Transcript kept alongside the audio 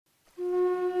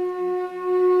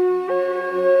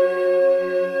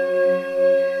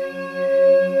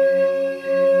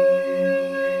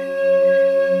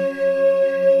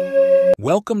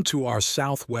Welcome to our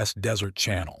Southwest Desert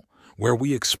channel, where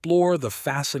we explore the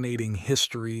fascinating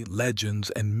history, legends,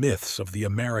 and myths of the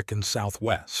American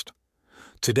Southwest.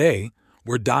 Today,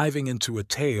 we're diving into a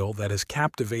tale that has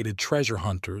captivated treasure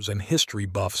hunters and history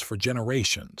buffs for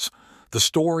generations, the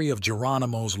story of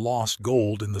Geronimo's lost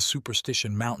gold in the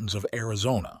Superstition Mountains of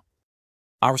Arizona.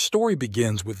 Our story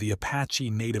begins with the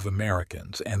Apache Native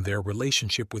Americans and their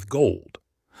relationship with gold.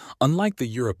 Unlike the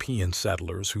European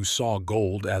settlers who saw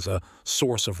gold as a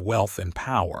source of wealth and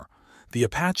power, the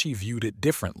Apache viewed it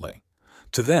differently.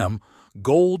 To them,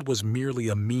 gold was merely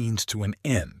a means to an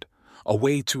end, a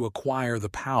way to acquire the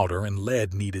powder and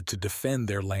lead needed to defend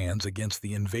their lands against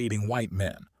the invading white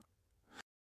men.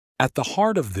 At the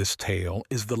heart of this tale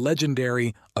is the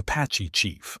legendary Apache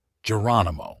chief,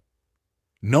 Geronimo.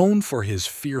 Known for his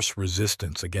fierce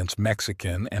resistance against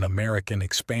Mexican and American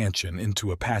expansion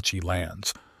into Apache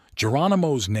lands,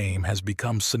 Geronimo's name has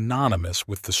become synonymous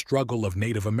with the struggle of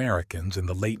Native Americans in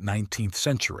the late 19th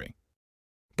century.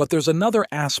 But there's another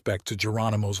aspect to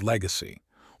Geronimo's legacy,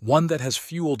 one that has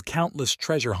fueled countless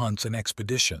treasure hunts and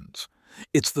expeditions.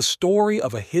 It's the story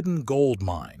of a hidden gold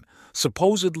mine,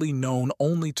 supposedly known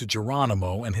only to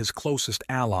Geronimo and his closest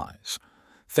allies.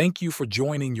 Thank you for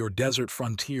joining your desert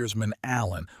frontiersman,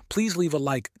 Alan. Please leave a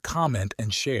like, comment,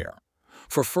 and share.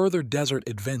 For further desert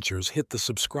adventures, hit the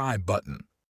subscribe button.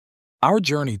 Our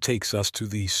journey takes us to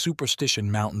the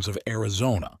Superstition Mountains of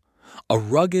Arizona, a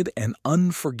rugged and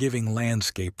unforgiving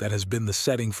landscape that has been the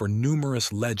setting for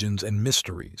numerous legends and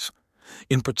mysteries.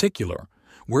 In particular,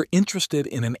 we're interested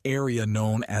in an area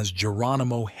known as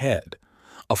Geronimo Head,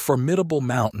 a formidable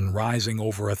mountain rising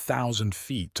over 1,000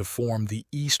 feet to form the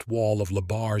east wall of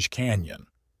LaBarge Canyon.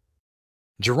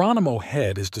 Geronimo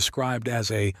Head is described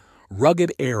as a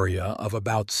rugged area of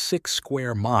about 6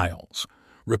 square miles,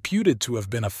 reputed to have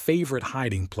been a favorite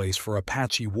hiding place for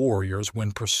Apache warriors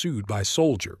when pursued by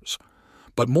soldiers.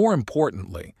 But more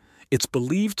importantly, it's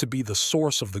believed to be the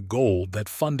source of the gold that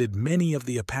funded many of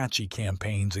the Apache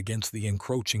campaigns against the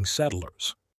encroaching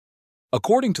settlers.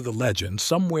 According to the legend,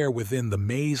 somewhere within the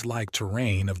maze-like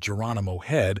terrain of Geronimo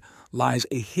Head lies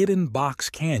a hidden box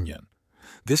canyon.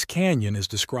 This canyon is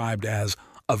described as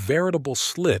a veritable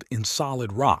slit in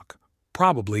solid rock,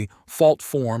 probably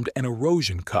fault-formed and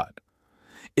erosion-cut.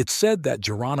 It's said that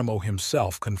Geronimo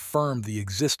himself confirmed the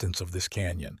existence of this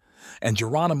canyon, and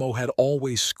Geronimo had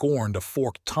always scorned a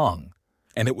forked tongue,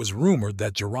 and it was rumored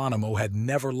that Geronimo had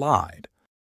never lied.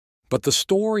 But the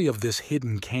story of this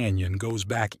hidden canyon goes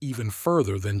back even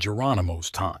further than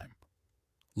Geronimo's time.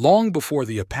 Long before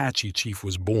the Apache chief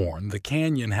was born, the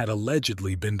canyon had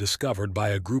allegedly been discovered by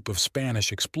a group of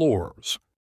Spanish explorers.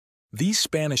 These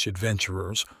Spanish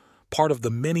adventurers, part of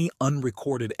the many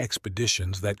unrecorded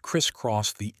expeditions that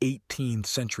crisscrossed the 18th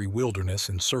century wilderness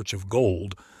in search of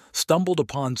gold, stumbled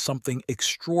upon something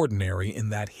extraordinary in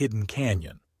that hidden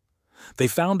canyon. They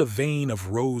found a vein of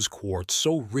rose quartz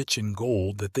so rich in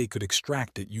gold that they could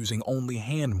extract it using only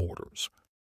hand mortars.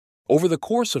 Over the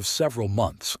course of several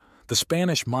months, the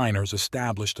Spanish miners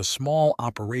established a small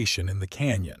operation in the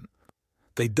canyon.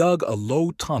 They dug a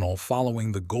low tunnel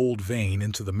following the gold vein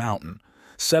into the mountain,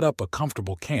 set up a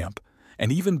comfortable camp,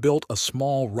 and even built a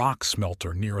small rock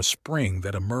smelter near a spring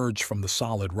that emerged from the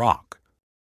solid rock.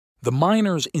 The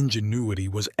miners' ingenuity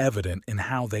was evident in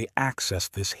how they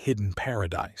accessed this hidden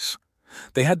paradise.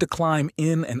 They had to climb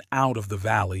in and out of the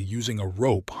valley using a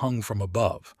rope hung from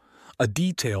above, a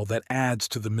detail that adds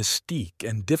to the mystique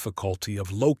and difficulty of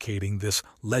locating this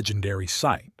legendary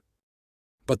site.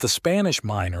 But the Spanish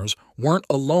miners weren't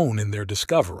alone in their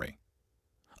discovery.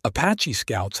 Apache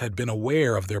scouts had been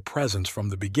aware of their presence from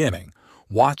the beginning,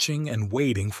 watching and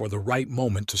waiting for the right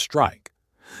moment to strike.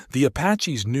 The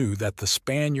Apaches knew that the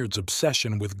Spaniards'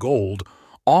 obsession with gold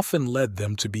often led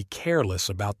them to be careless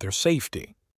about their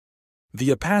safety.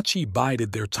 The Apache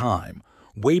bided their time,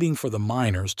 waiting for the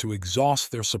miners to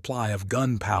exhaust their supply of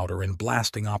gunpowder in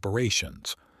blasting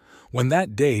operations. When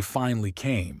that day finally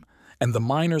came, and the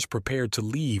miners prepared to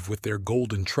leave with their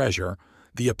golden treasure,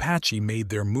 the Apache made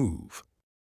their move.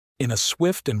 In a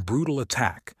swift and brutal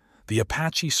attack, the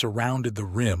Apache surrounded the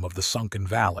rim of the sunken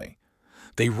valley.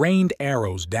 They rained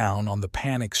arrows down on the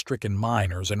panic-stricken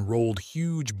miners and rolled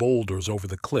huge boulders over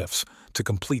the cliffs to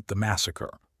complete the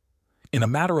massacre. In a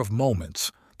matter of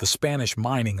moments, the Spanish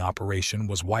mining operation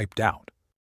was wiped out.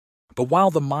 But while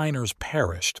the miners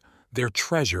perished, their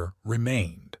treasure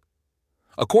remained.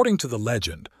 According to the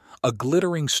legend, a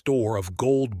glittering store of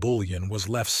gold bullion was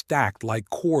left stacked like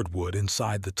cordwood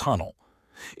inside the tunnel.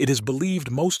 It is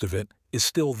believed most of it is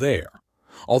still there,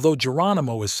 although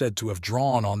Geronimo is said to have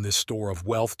drawn on this store of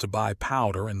wealth to buy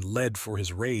powder and lead for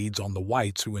his raids on the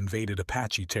whites who invaded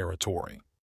Apache territory.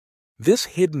 This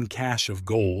hidden cache of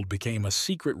gold became a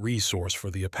secret resource for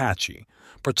the Apache,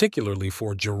 particularly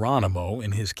for Geronimo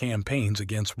in his campaigns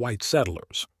against white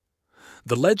settlers.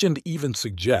 The legend even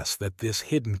suggests that this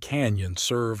hidden canyon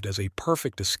served as a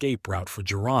perfect escape route for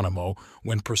Geronimo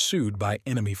when pursued by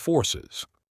enemy forces.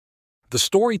 The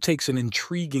story takes an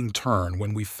intriguing turn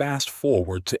when we fast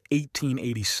forward to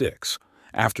 1886,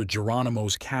 after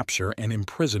Geronimo's capture and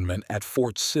imprisonment at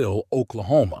Fort Sill,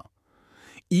 Oklahoma.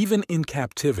 Even in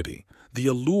captivity, the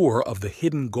allure of the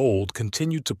hidden gold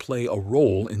continued to play a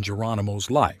role in Geronimo's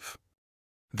life.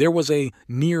 There was a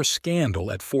near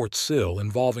scandal at Fort Sill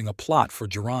involving a plot for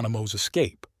Geronimo's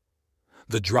escape.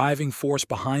 The driving force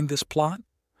behind this plot?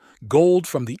 Gold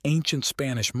from the ancient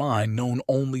Spanish mine known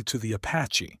only to the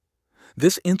Apache.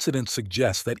 This incident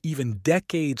suggests that even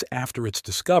decades after its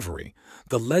discovery,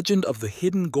 the legend of the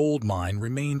hidden gold mine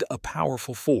remained a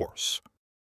powerful force.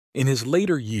 In his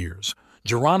later years,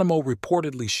 Geronimo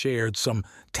reportedly shared some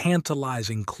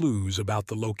tantalizing clues about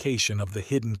the location of the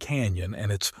hidden canyon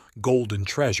and its golden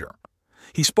treasure.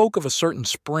 He spoke of a certain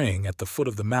spring at the foot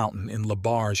of the mountain in La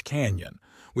Barge Canyon,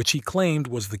 which he claimed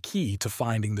was the key to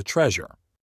finding the treasure.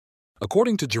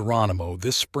 According to Geronimo,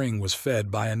 this spring was fed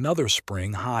by another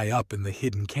spring high up in the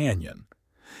hidden canyon.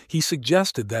 He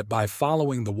suggested that by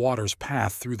following the water's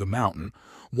path through the mountain,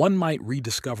 one might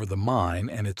rediscover the mine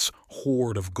and its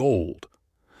hoard of gold.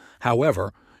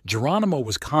 However, Geronimo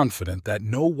was confident that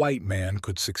no white man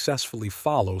could successfully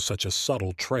follow such a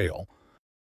subtle trail.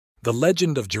 The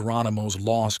legend of Geronimo's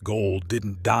lost gold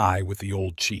didn't die with the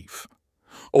old chief.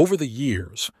 Over the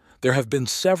years, there have been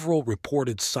several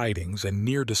reported sightings and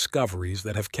near discoveries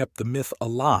that have kept the myth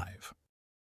alive.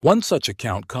 One such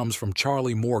account comes from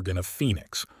Charlie Morgan of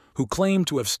Phoenix, who claimed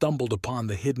to have stumbled upon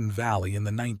the hidden valley in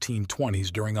the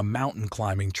 1920s during a mountain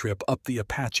climbing trip up the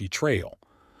Apache Trail.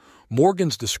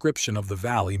 Morgan's description of the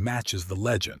valley matches the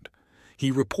legend. He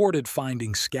reported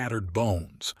finding scattered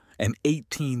bones, an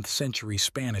 18th-century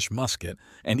Spanish musket,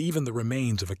 and even the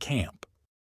remains of a camp.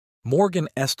 Morgan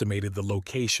estimated the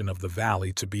location of the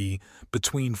valley to be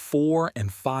between 4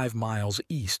 and 5 miles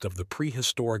east of the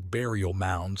prehistoric burial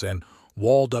mounds and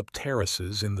walled-up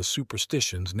terraces in the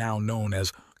Superstitions now known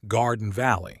as Garden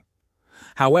Valley.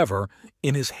 However,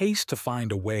 in his haste to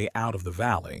find a way out of the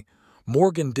valley,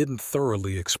 Morgan didn't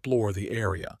thoroughly explore the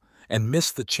area and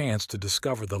missed the chance to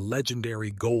discover the legendary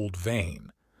gold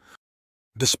vein.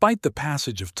 Despite the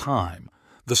passage of time,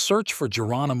 the search for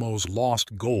Geronimo's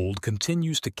lost gold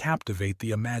continues to captivate the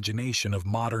imagination of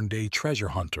modern-day treasure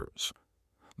hunters.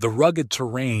 The rugged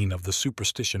terrain of the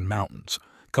Superstition Mountains,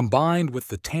 combined with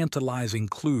the tantalizing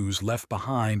clues left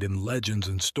behind in legends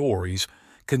and stories,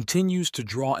 continues to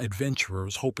draw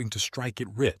adventurers hoping to strike it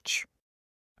rich.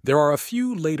 There are a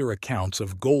few later accounts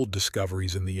of gold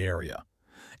discoveries in the area.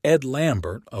 Ed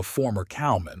Lambert, a former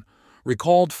cowman,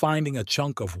 recalled finding a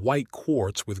chunk of white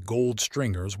quartz with gold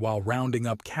stringers while rounding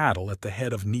up cattle at the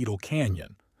head of Needle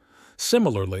Canyon.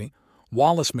 Similarly,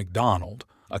 Wallace McDonald,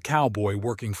 a cowboy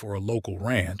working for a local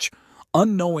ranch,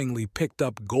 unknowingly picked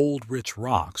up gold-rich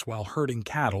rocks while herding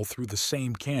cattle through the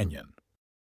same canyon.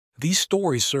 These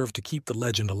stories serve to keep the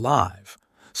legend alive,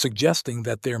 suggesting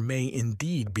that there may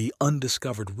indeed be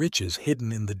undiscovered riches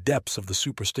hidden in the depths of the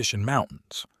Superstition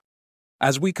Mountains.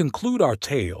 As we conclude our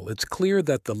tale, it's clear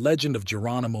that the legend of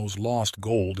Geronimo's lost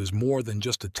gold is more than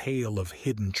just a tale of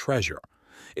hidden treasure.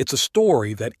 It's a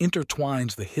story that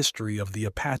intertwines the history of the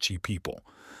Apache people,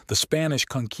 the Spanish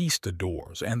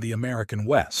conquistadors, and the American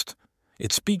West.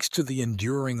 It speaks to the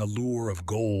enduring allure of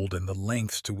gold and the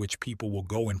lengths to which people will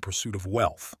go in pursuit of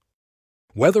wealth.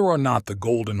 Whether or not the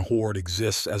Golden Hoard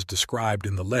exists as described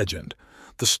in the legend,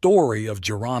 the story of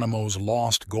Geronimo's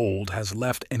lost gold has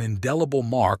left an indelible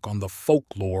mark on the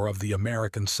folklore of the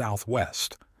American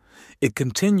Southwest. It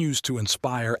continues to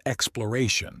inspire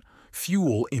exploration,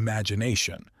 fuel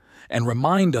imagination, and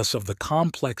remind us of the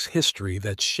complex history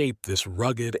that shaped this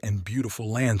rugged and beautiful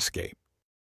landscape.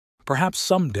 Perhaps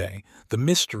someday the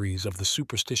mysteries of the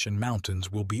Superstition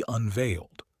Mountains will be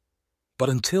unveiled. But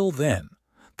until then,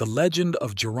 the legend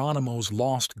of Geronimo's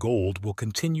lost gold will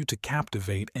continue to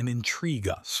captivate and intrigue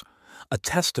us, a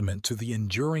testament to the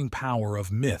enduring power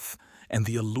of myth and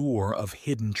the allure of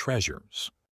hidden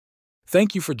treasures.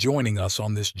 Thank you for joining us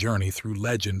on this journey through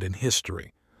legend and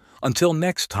history. Until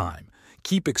next time,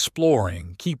 keep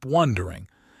exploring, keep wondering,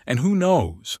 and who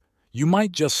knows, you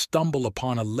might just stumble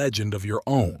upon a legend of your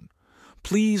own.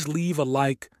 Please leave a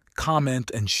like, comment,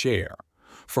 and share.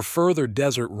 For further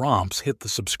desert romps, hit the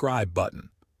subscribe button.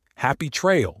 Happy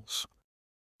trails!